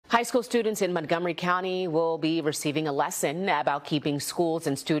High school students in Montgomery County will be receiving a lesson about keeping schools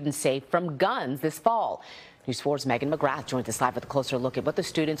and students safe from guns this fall. News 4's Megan McGrath joins us live with a closer look at what the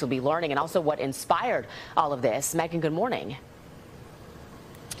students will be learning and also what inspired all of this. Megan, good morning.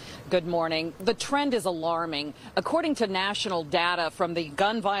 Good morning. The trend is alarming. According to national data from the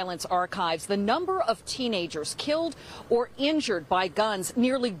Gun Violence Archives, the number of teenagers killed or injured by guns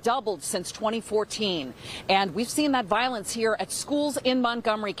nearly doubled since 2014. And we've seen that violence here at schools in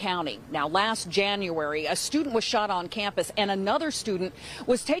Montgomery County. Now, last January, a student was shot on campus and another student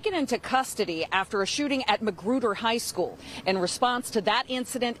was taken into custody after a shooting at Magruder High School. In response to that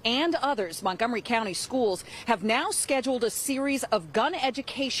incident and others, Montgomery County schools have now scheduled a series of gun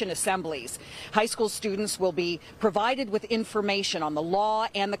education assemblies. High school students will be provided with information on the law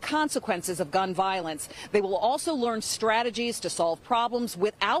and the consequences of gun violence. They will also learn strategies to solve problems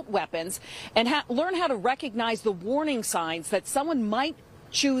without weapons and learn how to recognize the warning signs that someone might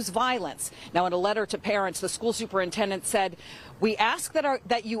choose violence. Now, in a letter to parents, the school superintendent said, "We ask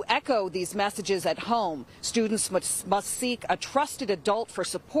that you echo these messages at home. Students must seek a trusted adult for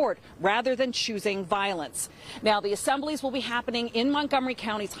support rather than choosing violence." Now, the assemblies will be happening in Montgomery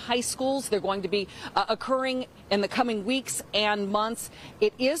County's high schools. They're going to be occurring in the coming weeks and months.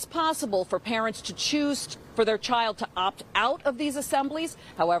 It is possible for parents to choose for their child to opt out of these assemblies.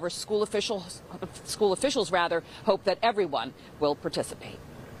 However, school officials hope that everyone will participate.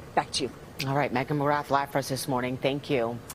 Back to you. All right, Megan McGrath live for us this morning. Thank you.